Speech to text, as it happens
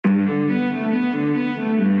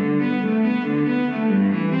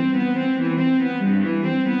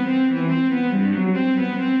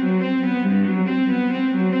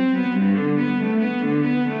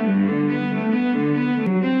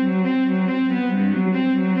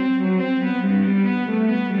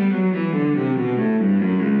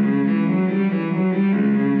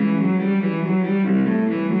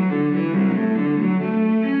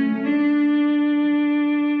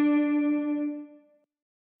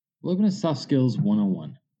Welcome to Soft Skills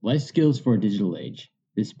 101, Life Skills for a Digital Age.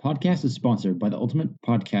 This podcast is sponsored by the Ultimate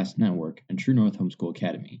Podcast Network and True North Homeschool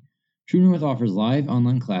Academy. True North offers live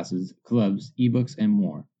online classes, clubs, ebooks, and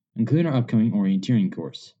more, including our upcoming orienteering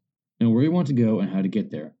course. Know where you want to go and how to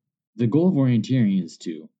get there. The goal of orienteering is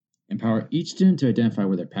to empower each student to identify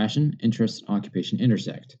where their passion, interests, and occupation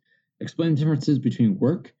intersect, explain the differences between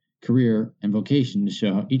work, career, and vocation to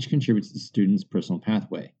show how each contributes to the student's personal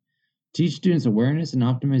pathway. Teach students awareness and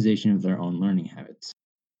optimization of their own learning habits.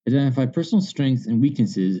 Identify personal strengths and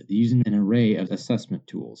weaknesses using an array of assessment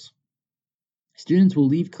tools. Students will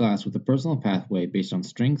leave class with a personal pathway based on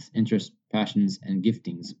strengths, interests, passions, and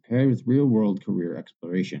giftings paired with real-world career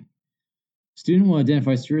exploration. Student will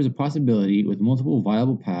identify spheres of possibility with multiple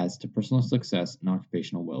viable paths to personal success and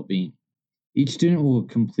occupational well-being. Each student will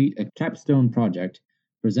complete a capstone project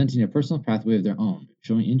presenting a personal pathway of their own,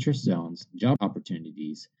 showing interest zones, job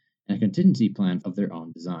opportunities, and a contingency plan of their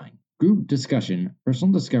own design. Group discussion,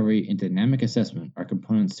 personal discovery, and dynamic assessment are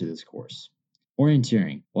components to this course.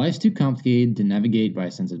 Orienteering. Life's too complicated to navigate by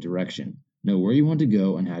a sense of direction. Know where you want to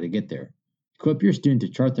go and how to get there. Equip your student to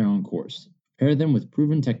chart their own course. Pair them with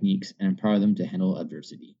proven techniques and empower them to handle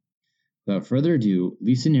adversity. Without further ado,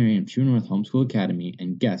 Lisa Neri of True North Homeschool Academy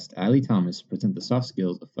and guest Ali Thomas present the soft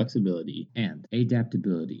skills of flexibility and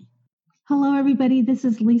adaptability. Hello, everybody. This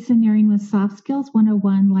is Lisa Nearing with Soft Skills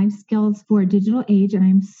 101, Life Skills for a Digital Age, and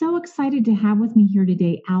I'm so excited to have with me here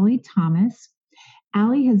today Ali Thomas.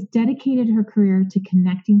 Ali has dedicated her career to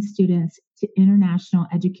connecting students to international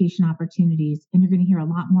education opportunities, and you're going to hear a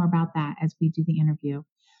lot more about that as we do the interview.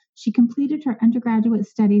 She completed her undergraduate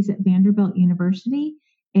studies at Vanderbilt University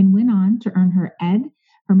and went on to earn her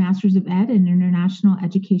Master's of Ed in International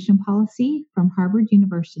Education Policy from Harvard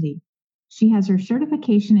University. She has her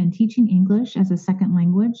certification in teaching English as a second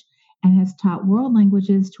language and has taught world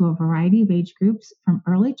languages to a variety of age groups from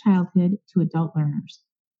early childhood to adult learners.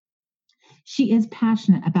 She is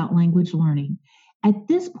passionate about language learning. At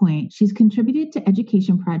this point, she's contributed to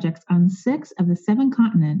education projects on 6 of the 7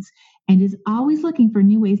 continents and is always looking for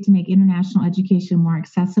new ways to make international education more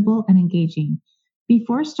accessible and engaging.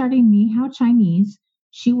 Before starting Ni Hao Chinese,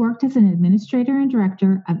 she worked as an administrator and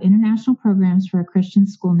director of international programs for a Christian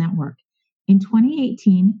school network. In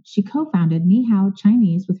 2018, she co-founded Ni Hao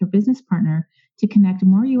Chinese with her business partner to connect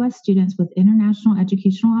more U.S. students with international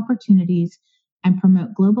educational opportunities and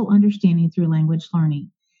promote global understanding through language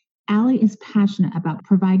learning. Ali is passionate about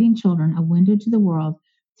providing children a window to the world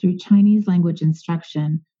through Chinese language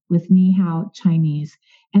instruction with Ni Hao Chinese.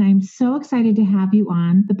 And I'm so excited to have you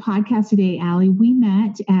on the podcast today, Ali. We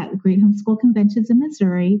met at Great Homeschool Conventions in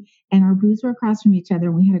Missouri, and our booths were across from each other,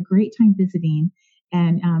 and we had a great time visiting.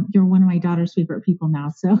 And you're one of my daughter's favorite people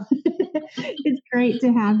now. So it's great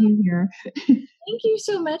to have you here. Thank you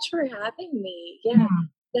so much for having me. Yeah,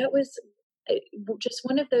 that was just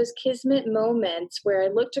one of those kismet moments where I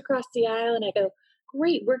looked across the aisle and I go,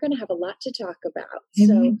 great, we're going to have a lot to talk about.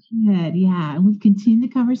 And we've continued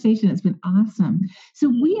the conversation. It's been awesome. So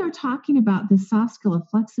we are talking about the soft skill of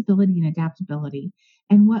flexibility and adaptability.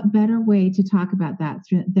 And what better way to talk about that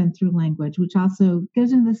than through language, which also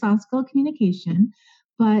goes into the soft skill communication.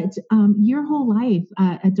 But your whole life,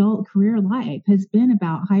 adult career life, has been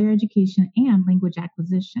about higher education and language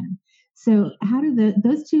acquisition. So how do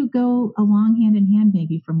those two go along hand in hand,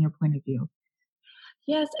 maybe from your point of view?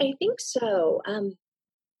 Yes, I think so.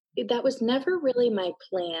 That was never really my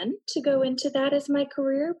plan to go into that as my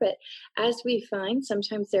career, but as we find,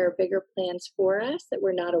 sometimes there are bigger plans for us that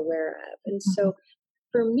we're not aware of. And so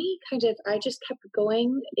for me, I just kept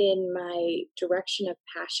going in my direction of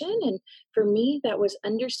passion. And for me, that was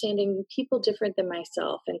understanding people different than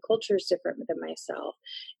myself and cultures different than myself.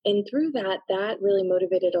 And through that really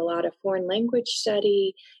motivated a lot of foreign language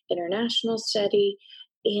study, international study.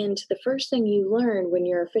 And the first thing you learn when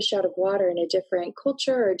you're a fish out of water in a different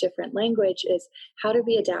culture or a different language is how to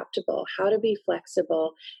be adaptable, how to be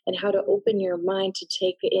flexible, and how to open your mind to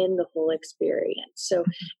take in the whole experience. So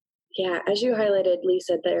yeah, as you highlighted,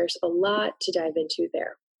 Lisa, there's a lot to dive into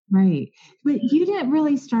there. Right. But you didn't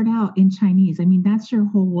really start out in Chinese. I mean, that's your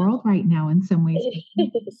whole world right now in some ways.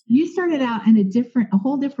 You started out in a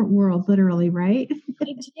whole different world, literally, right?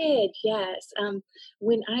 I did, yes.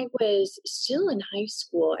 When I was still in high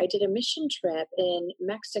school, I did a mission trip in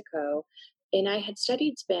Mexico, and I had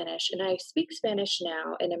studied Spanish, and I speak Spanish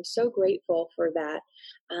now, and I'm so grateful for that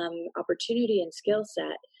opportunity and skill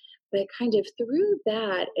set. But kind of through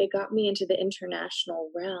that, it got me into the international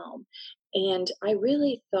realm. And I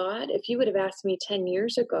really thought, if you would have asked me 10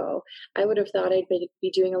 years ago, I would have thought I'd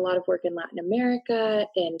be doing a lot of work in Latin America.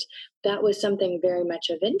 And that was something very much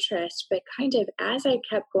of interest. But kind of as I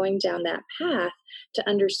kept going down that path to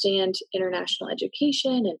understand international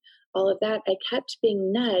education and all of that, I kept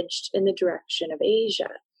being nudged in the direction of Asia,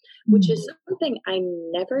 which is something I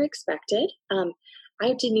never expected.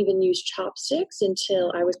 I didn't even use chopsticks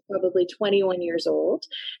until I was probably 21 years old.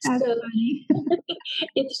 That's So funny.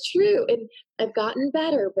 it's true. And I've gotten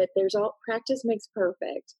better, but there's all practice makes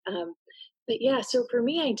perfect. But yeah, so for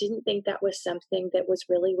me, I didn't think that was something that was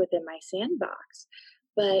really within my sandbox.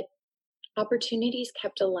 But opportunities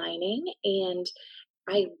kept aligning, and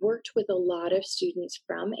I worked with a lot of students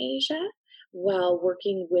from Asia while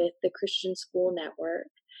working with the Christian School Network,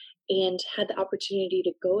 and had the opportunity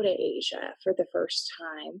to go to Asia for the first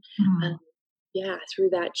time. Wow. Yeah,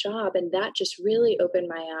 through that job. And that just really opened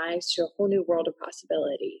my eyes to a whole new world of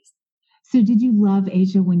possibilities. So did you love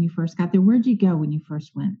Asia when you first got there? Where'd you go when you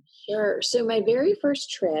first went? Sure. So my very first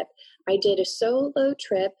trip, I did a solo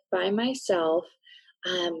trip by myself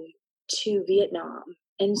um, to Vietnam.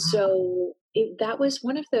 And so that was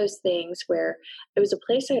one of those things where it was a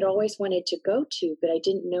place I'd always wanted to go to, but I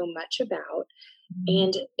didn't know much about.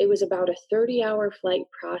 And it was about a 30-hour flight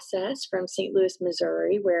process from St. Louis,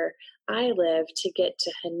 Missouri, where I live, to get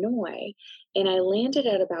to Hanoi. And I landed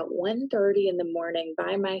at about 1:30 in the morning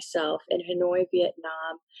by myself in Hanoi,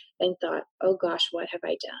 Vietnam, and thought, oh gosh, what have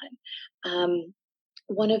I done?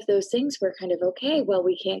 One of those things where kind of, okay, well,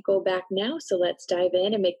 we can't go back now, so let's dive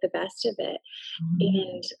in and make the best of it.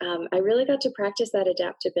 And I really got to practice that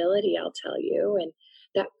adaptability, I'll tell you. And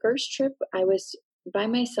that first trip, I was by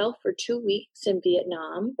myself for 2 weeks in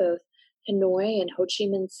Vietnam, both Hanoi and Ho Chi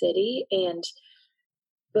Minh City. And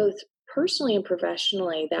both personally and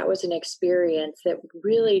professionally, that was an experience that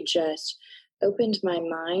really just opened my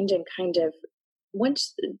mind and kind of,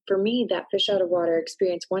 once, for me, that fish out of water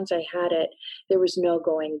experience, once I had it, there was no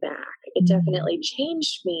going back. It definitely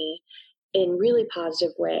changed me in really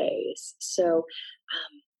positive ways. So,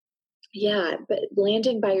 yeah, but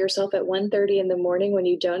landing by yourself at 1:30 in the morning when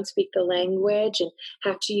you don't speak the language and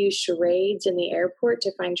have to use charades in the airport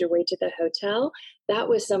to find your way to the hotel, that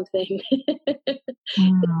was something.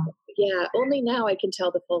 Wow. Yeah, only now I can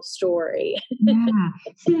tell the full story. Yeah.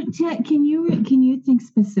 So can you think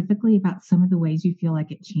specifically about some of the ways you feel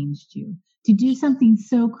like it changed you to do something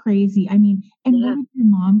so crazy? I mean, and what Yeah. did your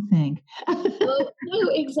mom think? Well, no,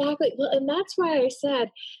 exactly. Well, and that's why I said,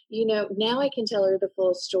 now I can tell her the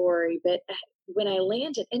full story. But when I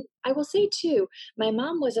landed, and I will say too, my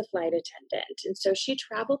mom was a flight attendant. And so she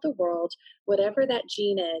traveled the world. Whatever that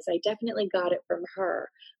gene is, I definitely got it from her.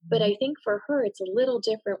 But I think for her, it's a little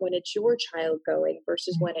different when it's your child going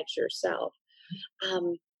versus when it's yourself.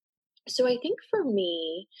 Um, so I think for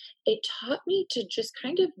me, it taught me to just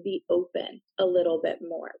kind of be open a little bit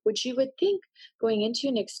more, which you would think going into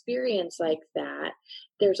an experience like that,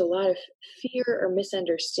 there's a lot of fear or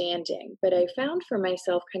misunderstanding. But I found for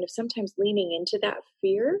myself kind of sometimes leaning into that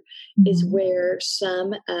fear is Mhm. where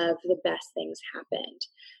some of the best things happened.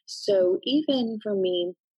 So even for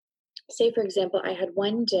me, say for example, I had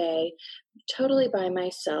one day totally by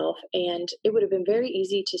myself, and it would have been very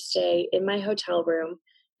easy to stay in my hotel room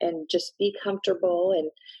and just be comfortable and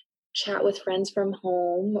chat with friends from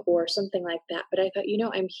home or something like that. But I thought,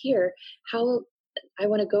 I'm here. How I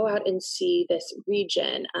want to go out and see this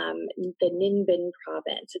region, the Ninh Binh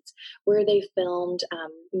province. It's where they filmed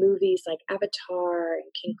movies like Avatar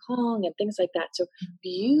and King Kong and things like that. So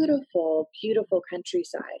beautiful, beautiful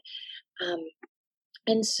countryside. Um,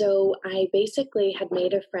 and so I basically had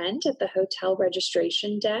made a friend at the hotel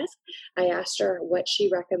registration desk. I asked her what she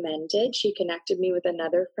recommended. She connected me with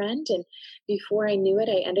another friend. And before I knew it,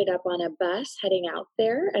 I ended up on a bus heading out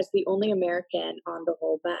there as the only American on the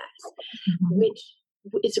whole bus, Mhm. which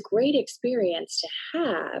is a great experience to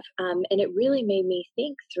have. And it really made me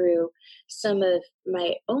think through some of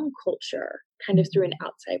my own culture, kind of through an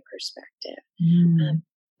outside perspective. Mm. Um,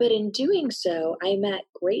 but in doing so, I met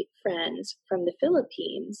great friends from the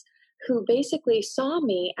Philippines who basically saw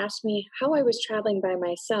me, asked me how I was traveling by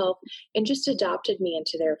myself, and just adopted me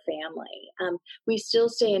into their family. We still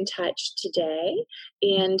stay in touch today,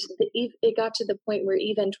 and it got to the point where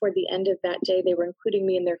even toward the end of that day, they were including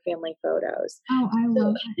me in their family photos. Oh, I So,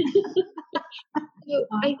 love it. so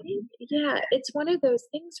I Awesome. think, yeah, it's one of those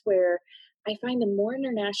things where I find the more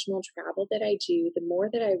international travel that I do, the more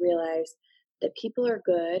that I realize that people are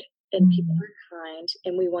good and people Mm. are kind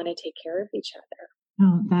and we want to take care of each other.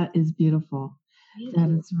 Oh, that is beautiful. That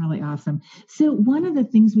is really awesome. So one of the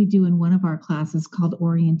things we do in one of our classes called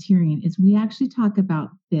orienteering is we actually talk about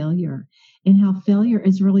failure and how failure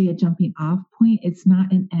is really a jumping off point. It's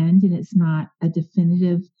not an end and it's not a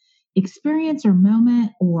definitive experience or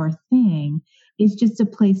moment or thing. It's just a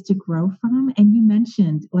place to grow from. And you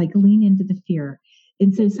mentioned like lean into the fear.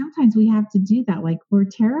 And so sometimes we have to do that. Like we're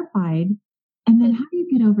terrified. And then how do you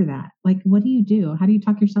get over that? Like, what do you do? How do you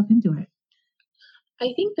talk yourself into it?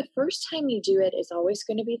 I think the first time you do it is always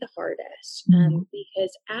going to be the hardest, Mhm.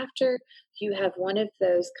 because after you have one of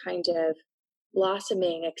those kind of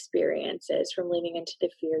blossoming experiences from leaning into the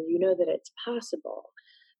fear, you know that it's possible.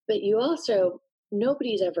 But you also,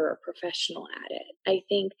 nobody's ever a professional at it, I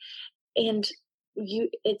think. And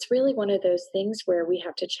it's really one of those things where we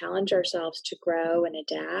have to challenge ourselves to grow and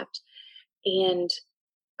adapt. And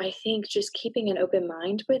I think just keeping an open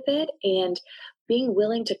mind with it and being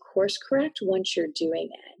willing to course correct once you're doing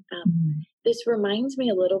it. Mhm. This reminds me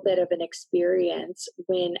a little bit of an experience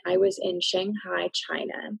when I was in Shanghai,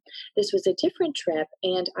 China. This was a different trip,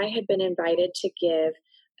 and I had been invited to give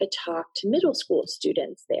a talk to middle school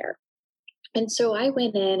students there. And so I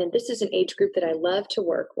went in, and this is an age group that I love to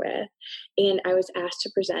work with. And I was asked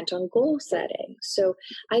to present on goal setting. So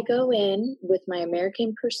I go in with my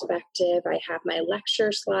American perspective. I have my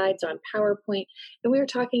lecture slides on PowerPoint, and we were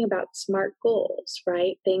talking about SMART goals,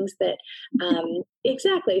 right? Things that,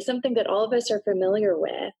 exactly, something that all of us are familiar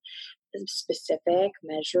with, specific,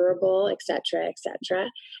 measurable, et cetera, et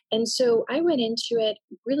cetera. And so I went into it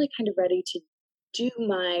really kind of ready to do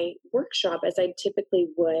my workshop as I typically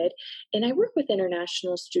would. And I work with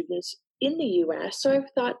international students in the US. So I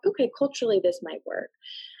thought, okay, culturally, this might work.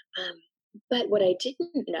 Um, but what I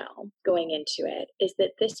didn't know going into it is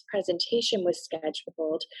that this presentation was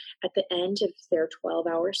scheduled at the end of their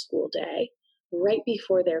 12-hour school day, right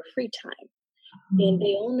before their free time. And Mhm.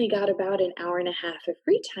 they only got about an hour and a half of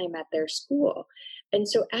free time at their school. And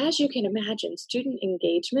so, as you can imagine, student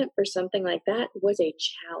engagement for something like that was a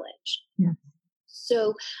challenge. Yeah.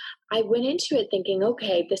 So I went into it thinking,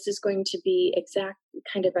 okay, this is going to be exact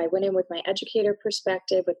kind of, I went in with my educator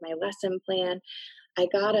perspective, with my lesson plan. I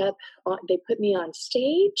got up, they put me on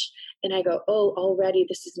stage, and I go, oh, already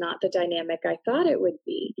this is not the dynamic I thought it would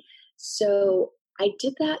be. So I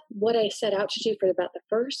did that, what I set out to do for about the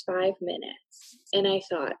first 5 minutes. And I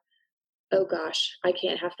thought, oh gosh, I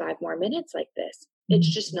can't have 5 more minutes like this. It's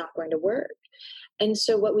Mhm. just not going to work. And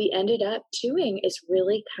so what we ended up doing is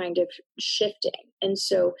really kind of shifting. And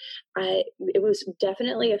so it was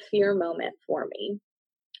definitely a fear moment for me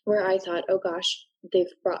where I thought, oh gosh,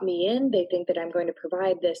 they've brought me in. They think that I'm going to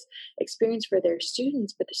provide this experience for their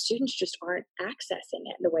students, but the students just aren't accessing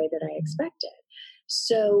it the way that I expected.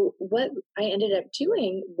 So what I ended up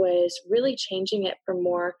doing was really changing it from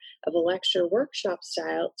more of a lecture workshop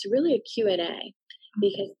style to really a Q&A,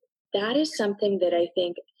 because that is something that I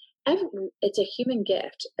think it's a human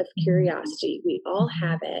gift of Mhm. curiosity. We all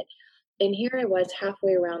have Mhm. it. And here I was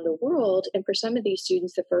halfway around the world, and for some of these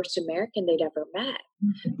students, the first American they'd ever met.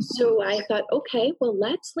 So I thought, okay, well,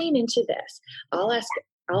 let's lean into this. I'll ask,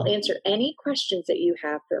 I'll answer any questions that you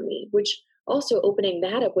have for me, which also opening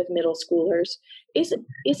that up with middle schoolers is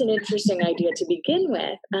is an interesting idea to begin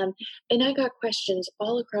with. And I got questions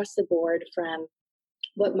all across the board from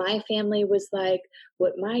what my family was like,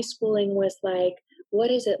 what my schooling was like,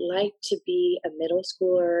 what is it like to be a middle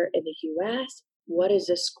schooler in the US? What is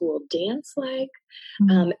a school dance like?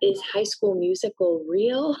 Mhm. Is High School Musical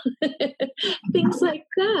real? Things like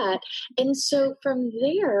that. And so from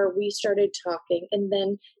there, we started talking, and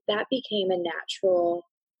then that became a natural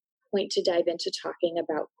point to dive into talking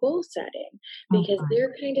about goal setting, Oh, because fun.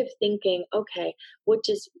 they're kind of thinking, okay, what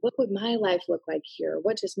would my life look like here?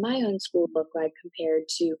 What does my own school look like compared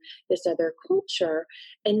to this other culture?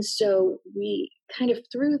 And so we kind of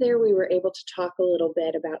through there we were able to talk a little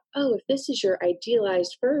bit about, oh, if this is your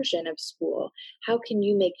idealized version of school, how can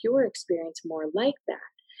you make your experience more like that?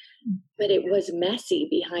 But it was messy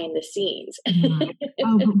behind the scenes. Yeah.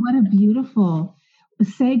 Oh, but what a beautiful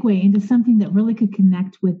segue into something that really could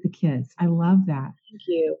connect with the kids. I love that. Thank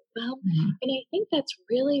you. Well, Yeah. and I think that's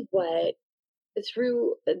really what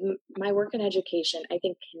through my work in education, I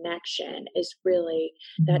think connection is really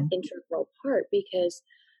that Mhm. integral part, because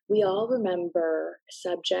we all remember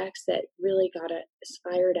subjects that really got us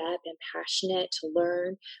fired up and passionate to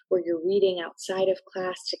learn, where you're reading outside of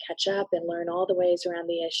class to catch up and learn all the ways around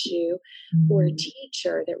the issue, or a Mhm.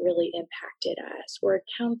 teacher that really impacted us, or a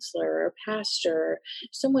counselor or a pastor,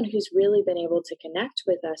 someone who's really been able to connect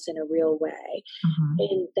with us in a real way. Uh-huh.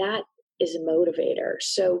 And that is a motivator.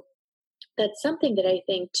 So that's something that I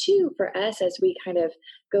think too for us as we kind of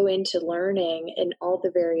go into learning and all the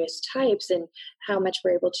various types and how much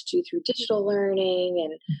we're able to do through digital learning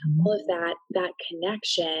and Mhm. all of that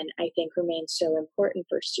connection I think remains so important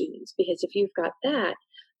for students because if you've got that,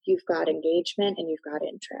 you've got engagement and you've got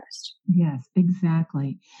interest. Yes,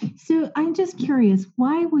 exactly. So I'm just curious,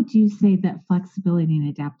 why would you say that flexibility and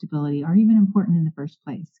adaptability are even important in the first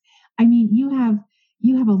place? I mean, you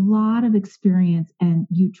have a lot of experience and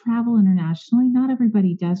you travel internationally. Not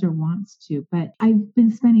everybody does or wants to, but I've been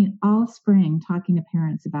spending all spring talking to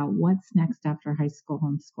parents about what's next after high school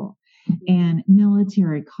homeschool and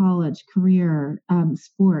military, college, career,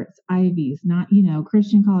 sports, Ivies, not,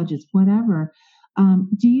 Christian colleges, whatever.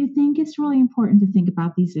 Do you think it's really important to think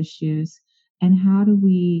about these issues? And how do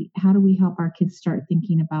we help our kids start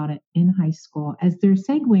thinking about it in high school as they're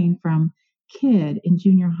segueing from kid in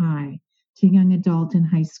junior high to young adult in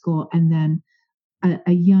high school, and then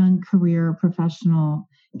a young career professional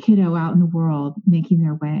kiddo out in the world making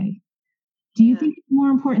their way? Do you Yeah. think it's more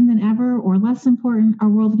important than ever or less important? Our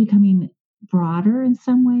world becoming broader in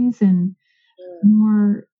some ways and Mm.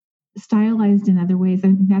 more stylized in other ways. I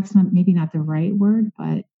think that's not maybe not the right word,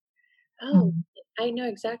 but Oh, um, I know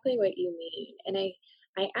exactly what you mean. And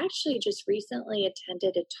I actually just recently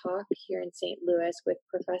attended a talk here in St. Louis with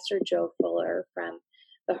Professor Joe Fuller from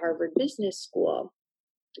the Harvard Business School.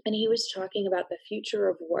 And he was talking about the future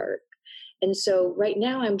of work. And so right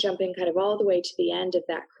now I'm jumping kind of all the way to the end of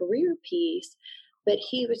that career piece. But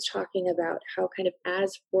he was talking about how, kind of,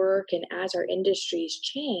 as work and as our industries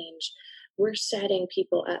change, we're setting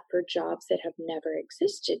people up for jobs that have never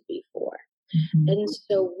existed before. mhm. And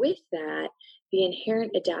so, with that, the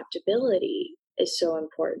inherent adaptability is so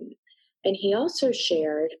important. And he also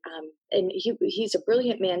shared, and he's a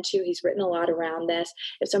brilliant man too. He's written a lot around this.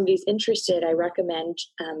 If somebody's interested, I recommend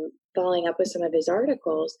following up with some of his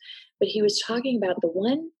articles. But he was talking about the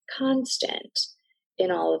one constant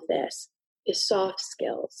in all of this is soft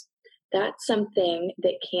skills. That's something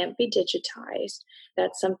that can't be digitized.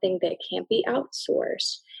 That's something that can't be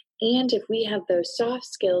outsourced. And if we have those soft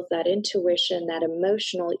skills, that intuition, that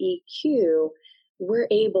emotional EQ, we're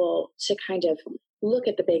able to kind of look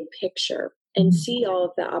at the big picture and Mhm. see all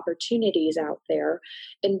of the opportunities out there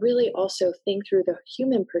and really also think through the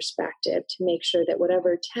human perspective to make sure that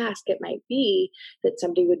whatever task it might be that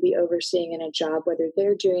somebody would be overseeing in a job, whether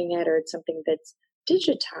they're doing it or it's something that's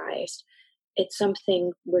digitized, it's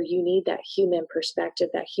something where you need that human perspective,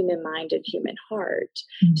 that human mind and human heart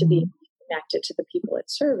to be Mhm. connected to the people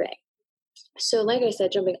it's serving. So, like I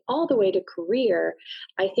said, jumping all the way to career,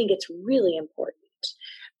 I think it's really important.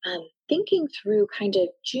 Thinking through kind of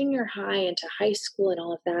junior high into high school and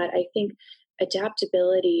all of that, I think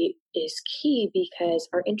adaptability is key because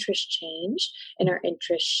our interests change and our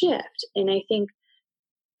interests shift. And I think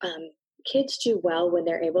um, kids do well when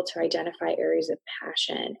they're able to identify areas of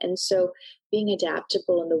passion. And so being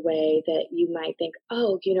adaptable in the way that you might think,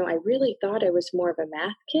 oh, I really thought I was more of a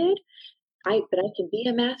math kid. But I can be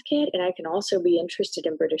a math kid and I can also be interested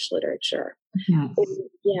in British literature. Yes.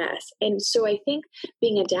 Yes. And so I think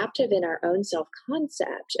being adaptive in our own self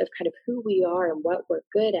concept of kind of who we are and what we're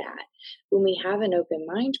good at, when we have an open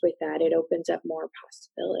mind with that, it opens up more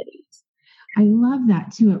possibilities. I love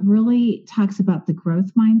that too. It really talks about the growth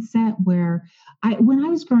mindset where when I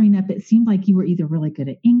was growing up, it seemed like you were either really good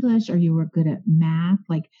at English or you were good at math.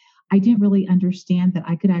 Like I didn't really understand that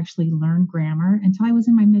I could actually learn grammar until I was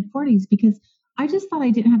in my mid 40s because I just thought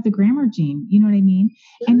I didn't have the grammar gene. You know what I mean?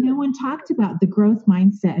 And no Sure. one talked about the growth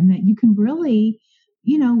mindset and that you can really,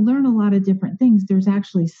 learn a lot of different things. There's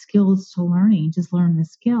actually skills to learning. Just learn the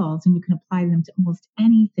skills and you can apply them to almost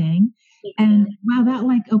anything. And Exactly. wow, that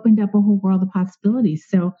like opened up a whole world of possibilities.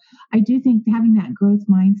 So I do think having that growth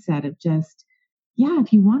mindset of just, yeah,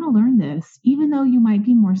 if you want to learn this, even though you might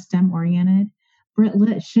be more STEM oriented, Brit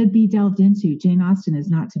Lit should be delved into. Jane Austen is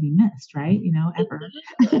not to be missed, right? Ever.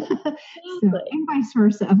 Exactly. So, Exactly. and vice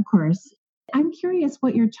versa, of course. I'm curious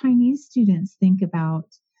what your Chinese students think about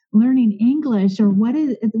learning English, or what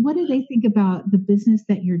do they think about the business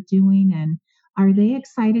that you're doing, and are they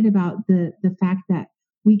excited about the fact that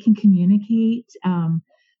we can communicate Yeah.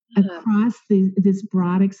 across this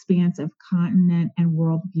broad expanse of continent and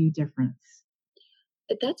worldview difference?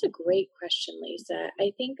 That's a great question, Lisa.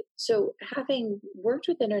 I think so. Having worked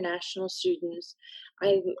with international students,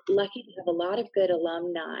 I'm lucky to have a lot of good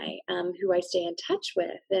alumni who I stay in touch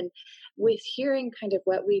with. And with hearing kind of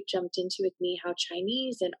what we've jumped into with Me How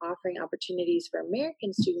Chinese and offering opportunities for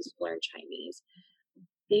American students to learn Chinese,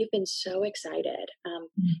 they've been so excited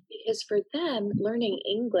because for them, learning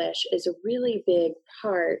English is a really big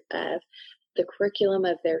part of the curriculum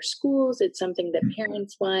of their schools. It's something that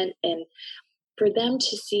parents want. And for them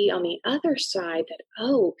to see on the other side that,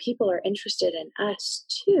 oh, people are interested in us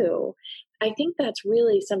too, I think that's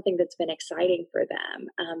really something that's been exciting for them.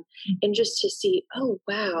 And just to see, oh,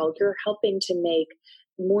 wow, you're helping to make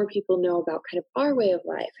more people know about kind of our way of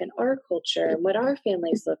life and our culture and what our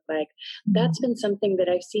families look like. That's been something that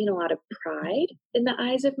I've seen a lot of pride in the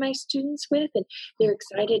eyes of my students with, and they're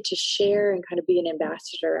excited to share and kind of be an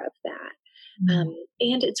ambassador of that.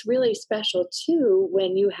 And it's really special too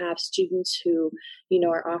when you have students who,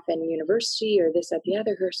 are off in university or this, that, the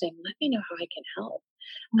other, who are saying, let me know how I can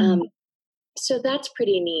help. So that's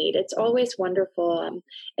pretty neat. It's always wonderful.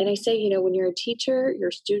 And I say, when you're a teacher,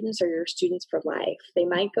 your students are your students for life. They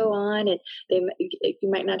might go on and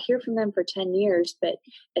you might not hear from them for 10 years, but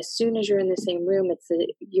as soon as you're in the same room,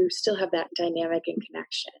 you still have that dynamic and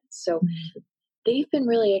connection. So they've been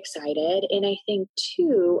really excited. And I think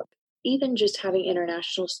too, even just having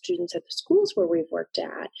international students at the schools where we've worked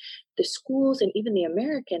at, the schools and even the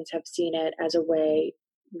Americans have seen it as a way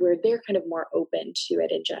where they're kind of more open to it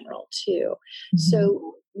in general too.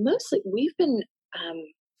 So mostly we've been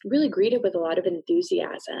really greeted with a lot of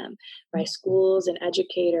enthusiasm by schools and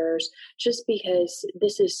educators, just because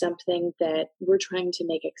this is something that we're trying to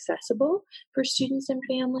make accessible for students and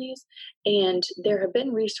families. And there have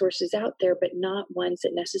been resources out there, but not ones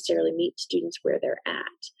that necessarily meet students where they're at.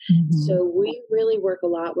 So we really work a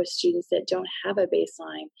lot with students that don't have a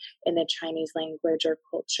baseline in the Chinese language or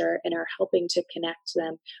culture, and are helping to connect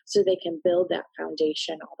them so they can build that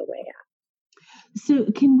foundation all the way up. So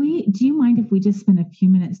do you mind if we just spend a few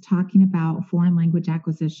minutes talking about foreign language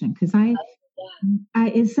acquisition? Because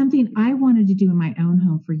it's something I wanted to do in my own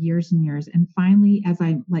home for years and years. And finally, as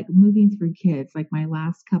I'm like moving through kids, like my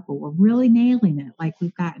last couple, we're really nailing it. Like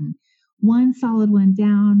we've gotten one solid one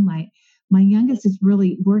down. My youngest is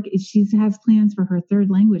really she has plans for her third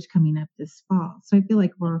language coming up this fall. So I feel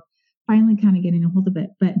like we're finally kind of getting a hold of it.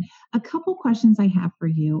 But a couple questions I have for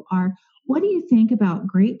you are, what do you think about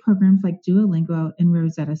great programs like Duolingo and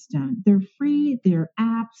Rosetta Stone? They're free, they're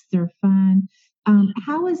apps, they're fun.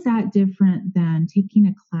 How is that different than taking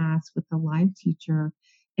a class with a live teacher?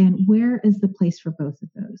 And where is the place for both of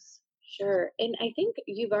those? Sure. And I think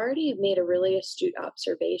you've already made a really astute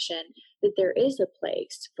observation that there is a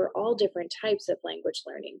place for all different types of language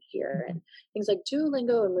learning here. And things like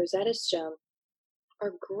Duolingo and Rosetta Stone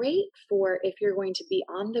are great for if you're going to be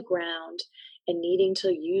on the ground and needing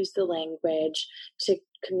to use the language to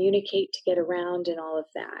communicate, to get around and all of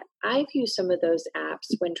that. I've used some of those apps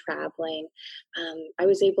when traveling. I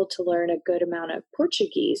was able to learn a good amount of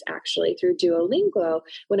Portuguese actually through Duolingo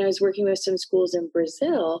when I was working with some schools in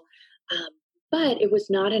Brazil. But it was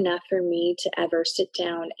not enough for me to ever sit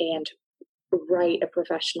down and write a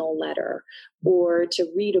professional letter or to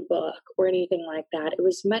read a book or anything like that. It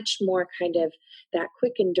was much more kind of that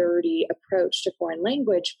quick and dirty approach to foreign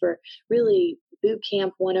language for really boot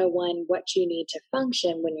camp 101, what you need to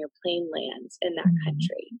function when your plane lands in that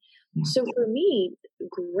country. So for me,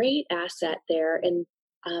 great asset there. And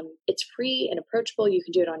it's free and approachable. You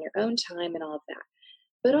can do it on your own time and all of that.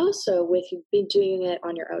 But also with you been doing it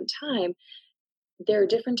on your own time, there are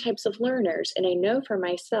different types of learners. And I know for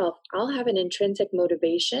myself, I'll have an intrinsic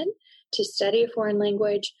motivation to study a foreign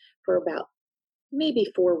language for about maybe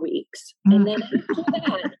 4 weeks. And then after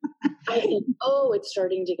that, I think, oh, it's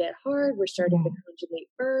starting to get hard. We're starting to conjugate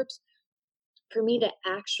verbs. For me to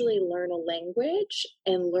actually learn a language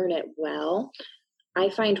and learn it well,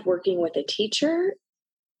 I find working with a teacher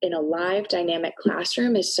in a live dynamic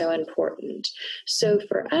classroom is so important. So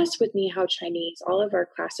for us with Ni Hao Chinese, all of our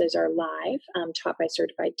classes are live, taught by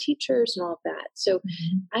certified teachers and all of that. So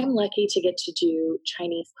I'm lucky to get to do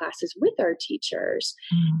Chinese classes with our teachers.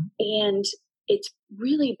 And it's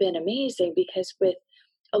really been amazing because with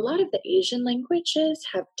a lot of the Asian languages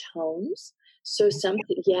have tones. So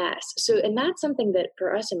and that's something that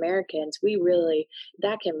for us Americans,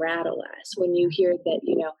 that can rattle us when you hear that,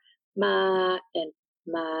 ma and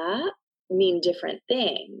ma mean different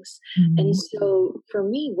things. And so for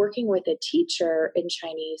me, working with a teacher in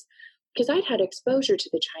Chinese, because I'd had exposure to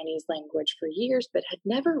the Chinese language for years, but had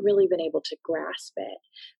never really been able to grasp it.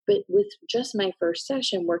 But with just my first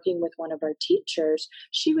session working with one of our teachers,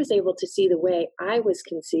 she was able to see the way I was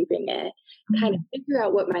conceiving it, kind of figure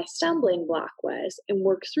out what my stumbling block was and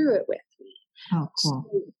work through it with me. Oh, cool.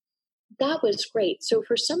 So that was great. So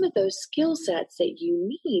for some of those skill sets that you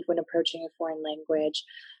need when approaching a foreign language,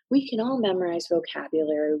 we can all memorize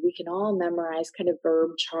vocabulary. We can all memorize kind of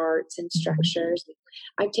verb charts and structures.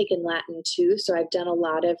 I've taken Latin too, so I've done a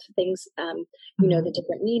lot of things, the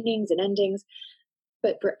different meanings and endings.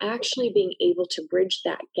 but for actually being able to bridge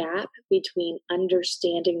that gap between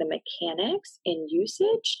understanding the mechanics and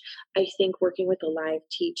usage, I think working with a live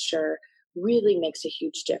teacher really makes a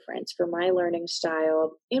huge difference for my learning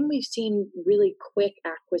style. And we've seen really quick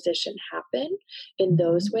acquisition happen in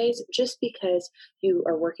those ways, just because you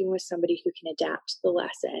are working with somebody who can adapt the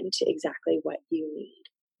lesson to exactly what you need.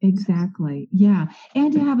 Exactly. Yeah.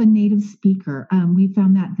 And to have a native speaker. We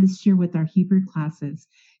found that this year with our Hebrew classes,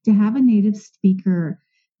 to have a native speaker,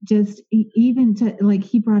 just even to like,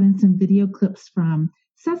 he brought in some video clips from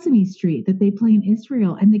Sesame Street that they play in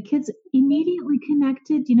Israel, and the kids immediately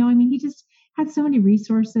connected. He just had so many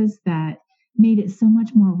resources that made it so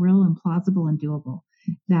much more real and plausible and doable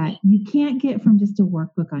that you can't get from just a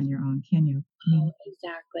workbook on your own, can you? Oh,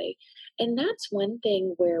 exactly. And that's one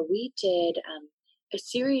thing where we did a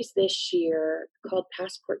series this year called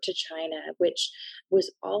Passport to China, which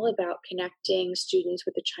was all about connecting students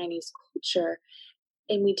with the Chinese culture.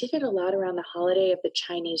 And we did it a lot around the holiday of the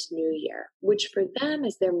Chinese New Year, which for them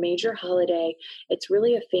is their major holiday. It's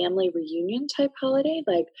really a family reunion type holiday,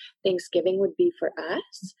 like Thanksgiving would be for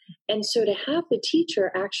us. And so to have the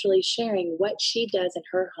teacher actually sharing what she does in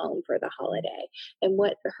her home for the holiday and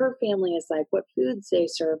what her family is like, what foods they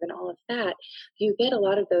serve, and all of that, you get a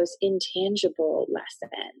lot of those intangible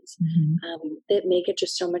lessons that make it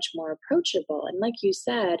just so much more approachable. And like you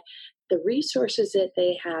said, the resources that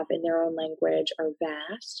they have in their own language are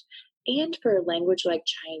vast. And for a language like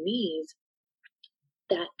Chinese,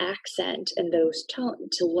 that accent and those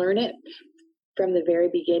tones, to learn it from the very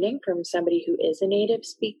beginning from somebody who is a native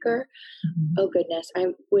speaker, oh goodness.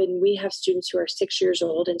 When we have students who are 6 years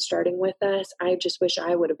old and starting with us, I just wish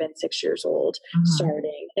I would have been 6 years old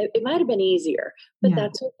starting. It might have been easier, but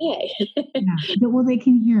that's okay. Well, they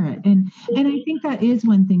can hear it. And I think that is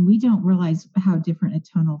one thing. We don't realize how different a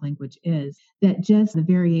tonal language is, that just the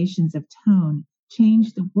variations of tone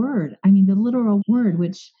change the word. I mean, the literal word,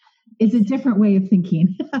 which is a different way of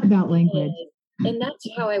thinking about language. And that's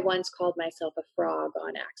how I once called myself a frog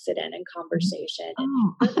on accident in conversation.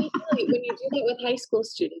 And let me tell you, when you do that with high school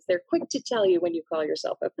students, they're quick to tell you when you call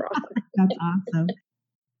yourself a frog. That's awesome.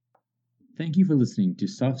 Thank you for listening to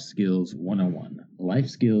Soft Skills 101, Life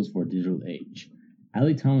Skills for a Digital Age.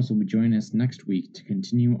 Allie Thomas will be joining us next week to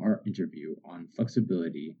continue our interview on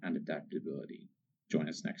flexibility and adaptability. Join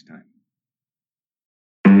us next time.